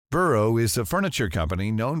Burrow is a furniture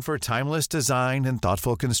company known for timeless design and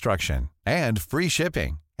thoughtful construction, and free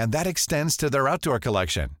shipping, and that extends to their outdoor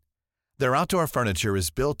collection. Their outdoor furniture is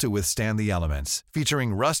built to withstand the elements,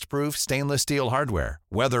 featuring rust-proof stainless steel hardware,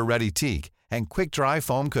 weather-ready teak, and quick-dry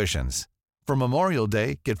foam cushions. For Memorial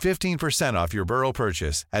Day, get 15% off your Burrow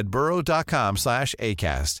purchase at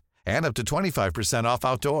burrow.com/ACAST and up to 25% off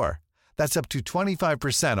outdoor. That's up to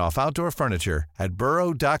 25% off outdoor furniture at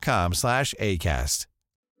burrow.com/ACAST.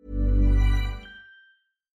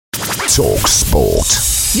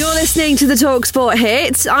 talkSPORT. You're listening to the talkSPORT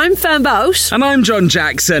hits. I'm Fern Bosch. And I'm John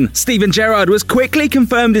Jackson. Steven Gerrard was quickly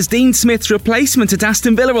confirmed as Dean Smith's replacement at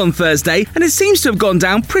Aston Villa on Thursday, and it seems to have gone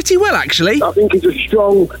down pretty well, actually. I think he's a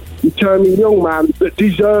strong, determined young man that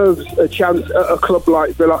deserves a chance at a club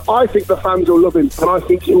like Villa. I think the fans will love him, and I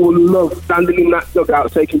think he will love standing in that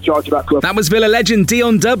dugout, taking charge of that club. That was Villa legend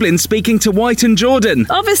Dion Dublin speaking to White and Jordan.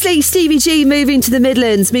 Obviously, Stevie G moving to the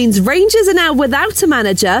Midlands means Rangers are now without a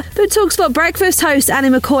manager, but talkSPORT breakfast host Annie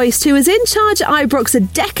McCoist, who was in charge at Ibrox a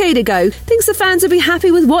decade ago, thinks the fans will be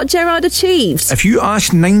happy with what Gerrard achieved. If you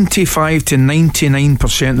ask 95 to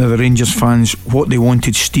 99% of the Rangers fans what they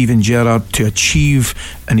wanted Steven Gerrard to achieve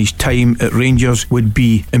in his time at Rangers, would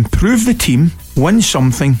be improve the team, win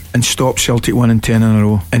something, and stop Celtic winning 10 in a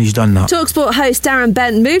row, and he's done that. talkSPORT host Darren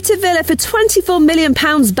Bent moved to Villa for £24 million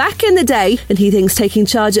back in the day, and he thinks taking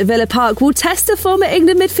charge at Villa Park will test the former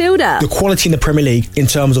England midfielder. The quality in the Premier League in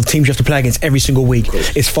terms of teams you have to play against every single week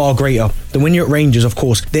is far greater than when you're at Rangers. Of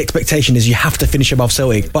course, the expectation is you have to finish above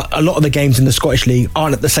Celtic, but a lot of the games in the Scottish League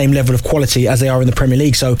aren't at the same level of quality as they are in the Premier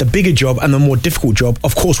League, so the bigger job and the more difficult job,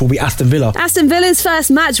 of course, will be Aston Villa. Aston Villa's first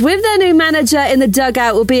match with their new manager in the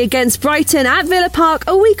dugout will be against Brighton at Villa Park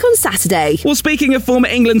a week on Saturday. Well, speaking of former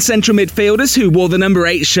England central midfielders who wore the number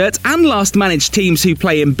 8 shirt and last managed teams who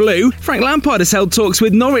play in blue, Frank Lampard has held talks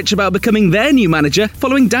with Norwich about becoming their new manager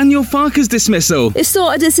following Daniel Farke's dismissal. It's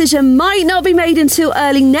thought a decision might not be made until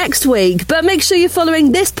early next week, but make sure you're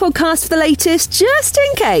following this podcast for the latest, just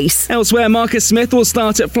in case. Elsewhere, Marcus Smith will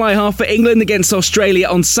start at fly half for England against Australia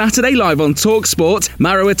on Saturday, live on talkSPORT.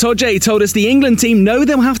 Maro Itoje told us the England team know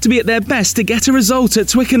they'll have to be at their best to get a result at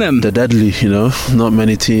Twickenham. They're deadly, Not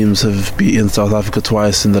many teams have beaten South Africa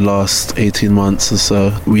twice in the last 18 months,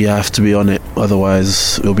 so we have to be on it,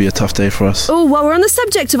 otherwise it'll be a tough day for us. Oh, while we're on the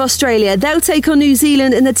subject of Australia, they'll take on New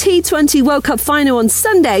Zealand in the T20 World Cup final on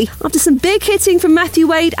Sunday after some big hitting from Matthew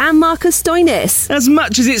Wade and Marcus Stoinis. As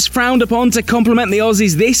much as it's frowned upon to compliment the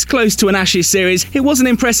Aussies this close to an Ashes series, it was an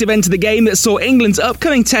impressive end to the game that saw England's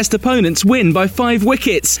upcoming Test opponents win by 5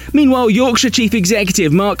 wickets. Meanwhile, Yorkshire Chief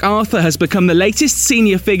Executive Mark Arthur has become the latest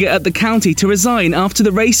senior figure at the county to resign after the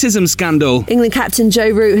racism scandal. England captain Joe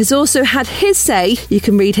Root has also had his say. You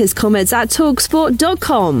can read his comments at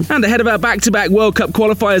talksport.com. And ahead of our back-to-back World Cup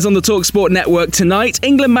qualifiers on the talkSPORT network tonight,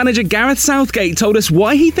 England manager Gareth Southgate told us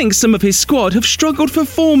why he thinks some of his squad have struggled for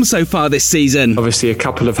form so far this season. Obviously, a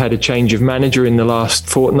couple have had a change of manager in the last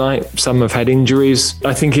fortnight. Some have had injuries.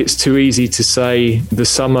 I think it's too easy to say the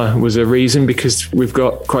summer was a reason, because we've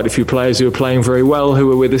got quite a few players who are playing very well who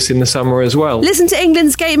were with us in the summer as well. Listen to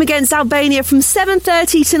England's game against Albania from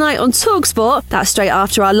 7:30 tonight on talkSPORT. That's straight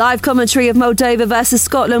after our live commentary of Moldova versus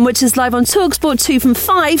Scotland, which is live on talkSPORT 2 from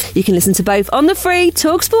 5. You can listen to both on the free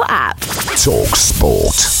talkSPORT app.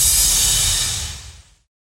 talkSPORT.